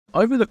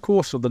Over the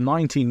course of the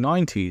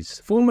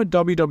 1990s, former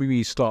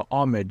WWE star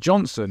Ahmed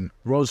Johnson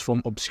rose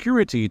from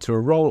obscurity to a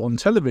role on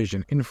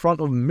television in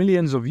front of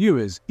millions of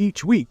viewers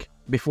each week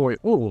before it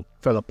all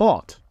fell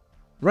apart.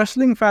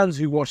 Wrestling fans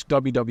who watched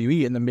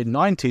WWE in the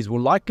mid-90s will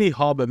likely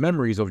harbour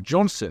memories of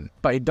Johnson,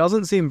 but it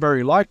doesn't seem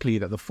very likely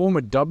that the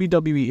former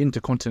WWE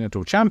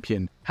Intercontinental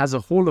Champion has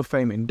a Hall of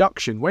Fame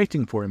induction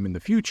waiting for him in the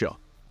future.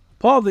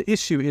 Part of the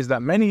issue is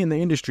that many in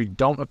the industry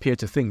don't appear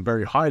to think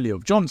very highly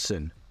of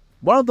Johnson.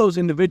 One of those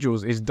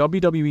individuals is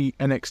WWE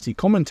NXT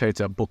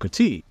commentator Booker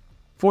T.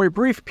 For a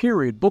brief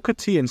period, Booker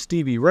T and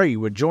Stevie Ray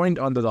were joined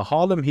under the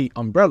Harlem Heat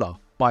umbrella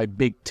by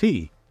Big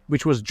T,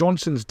 which was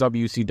Johnson's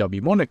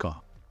WCW moniker.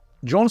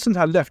 Johnson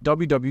had left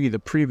WWE the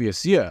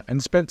previous year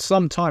and spent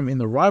some time in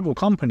the rival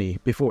company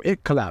before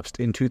it collapsed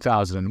in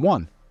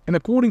 2001. And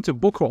according to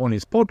Booker on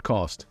his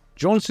podcast,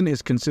 Johnson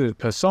is considered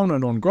persona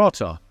non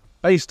grata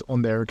based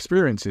on their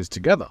experiences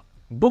together.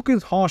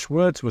 Booker's harsh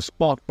words were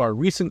sparked by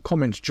recent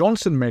comments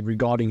Johnson made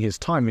regarding his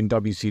time in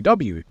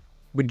WCW,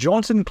 with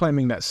Johnson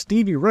claiming that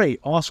Stevie Ray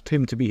asked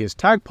him to be his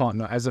tag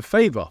partner as a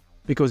favor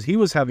because he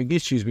was having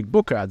issues with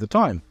Booker at the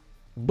time.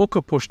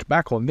 Booker pushed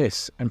back on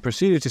this and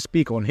proceeded to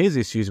speak on his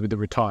issues with the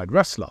retired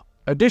wrestler.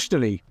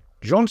 Additionally,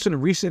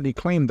 Johnson recently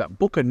claimed that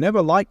Booker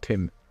never liked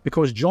him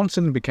because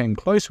Johnson became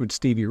close with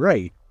Stevie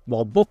Ray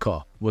while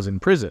Booker was in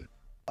prison.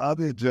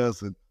 Ahmed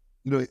Johnson,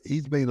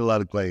 he's made a lot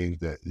of claims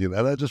that, and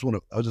I just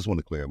want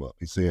to clear him up.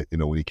 He said,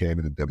 when he came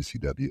into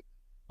WCW,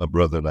 my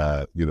brother and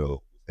I,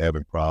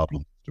 having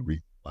problems to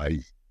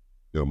refight.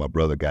 My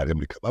brother got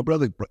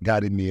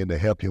him in to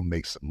help him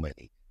make some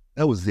money.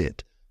 That was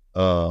it.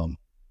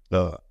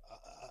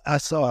 I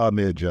saw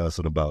Ahmed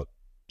Johnson about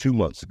 2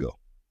 months ago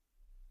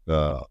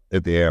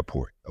at the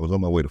airport. I was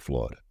on my way to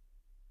Florida.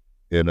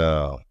 And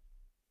I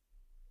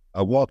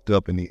walked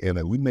up and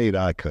we made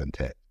eye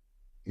contact.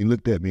 He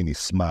looked at me and he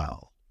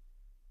smiled.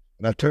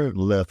 And I turned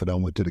left and I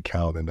went to the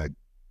counter and I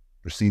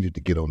proceeded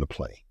to get on the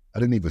plane. I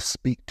didn't even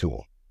speak to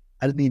him.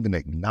 I didn't even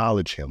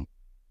acknowledge him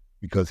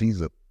because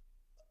he's a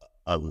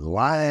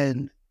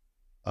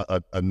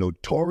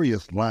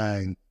notorious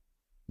lying,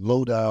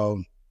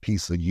 low-down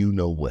piece of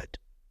you-know-what.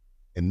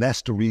 And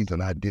that's the reason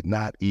I did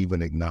not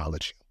even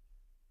acknowledge him.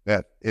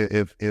 That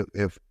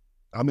if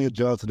Ahmed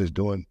Johnson is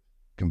doing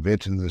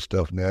conventions and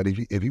stuff now,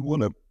 if he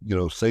want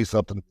to say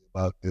something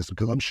about this,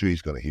 because I'm sure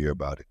he's going to hear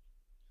about it,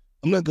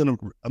 I'm not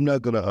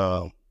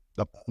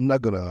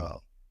gonna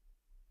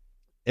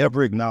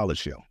ever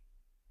acknowledge him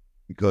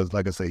because,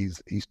 like I say,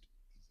 he's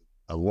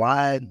a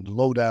lying,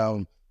 low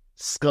down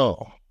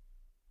scum.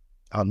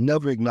 I'll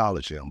never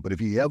acknowledge him, but if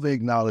he ever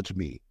acknowledged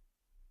me,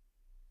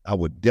 I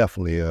would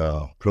definitely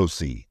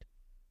proceed.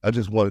 I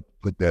just want to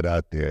put that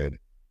out there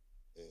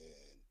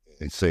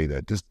and say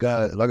that this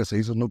guy, like I say,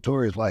 he's a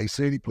notorious liar. He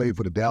said he played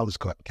for the Dallas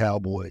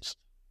Cowboys.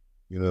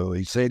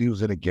 He said he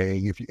was in a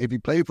gang. If he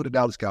played for the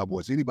Dallas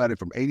Cowboys, anybody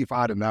from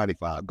 85 to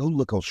 95, go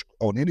look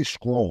on any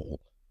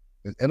scroll.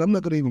 And I'm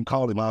not going to even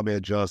call him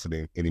Ahmed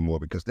Johnson anymore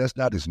because that's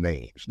not his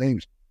name. His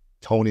name's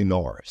Tony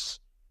Norris.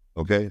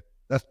 Okay,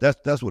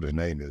 that's what his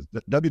name is.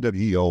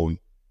 WWE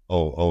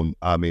owned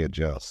Ahmed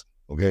Johnson.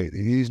 Okay,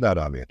 he's not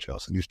Ahmed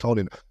Johnson. He's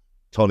Tony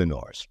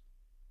Norris.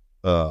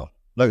 Like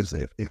I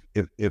said,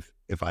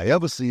 if I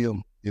ever see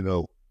him,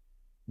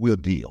 we'll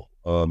deal.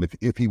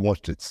 If he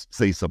wants to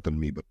say something to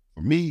me, but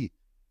for me,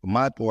 for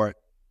my part,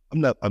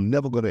 I'm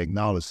never going to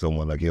acknowledge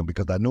someone like him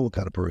because I know what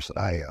kind of person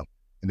I am,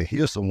 and to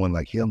hear someone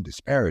like him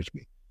disparage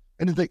me.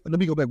 And let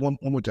me go back one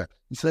more time.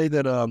 You say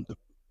that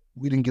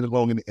we didn't get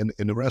along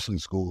in the wrestling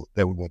school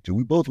that we went to.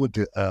 We both went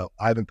to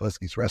Ivan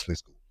Putski's wrestling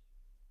school,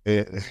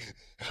 and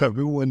I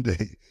remember one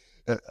day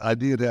I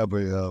did have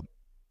a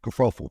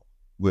kerfuffle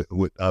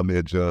with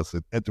Ahmed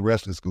Johnson at the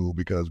wrestling school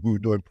because we were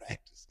doing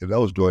practice, and I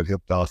was doing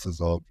hip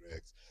tosses, arm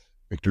drags,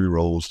 victory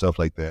rolls, stuff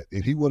like that.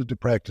 And he wanted to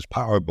practice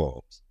power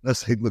bombs. And I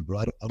said, "Look, bro,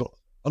 I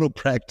don't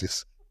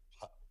practice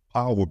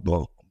power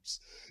bombs."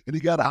 And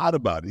he got hot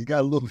about it. He got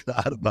a little bit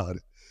hot about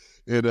it.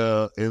 And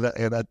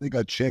I think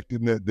I checked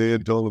him that day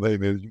and told him, "Hey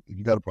man, if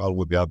you got a problem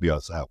with me, I'll be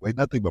outside." Wait,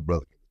 and I think my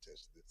brother can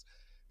attest to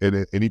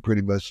this. And he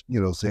pretty much,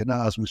 said,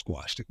 "Nah, we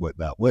squashed it,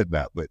 whatnot."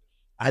 But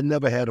I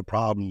never had a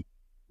problem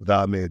with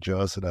Ahmed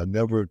Johnson. I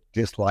never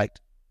disliked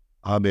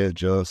Ahmed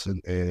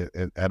Johnson,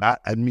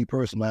 and me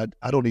personally,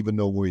 I don't even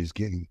know where he's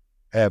getting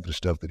half the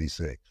stuff that he's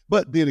saying.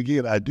 But then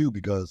again, I do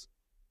because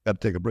I got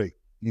to take a break.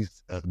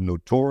 He's a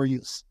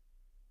notorious,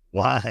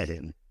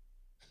 lying,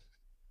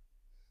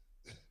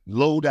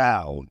 low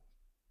down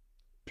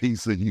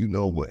piece of you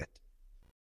know what.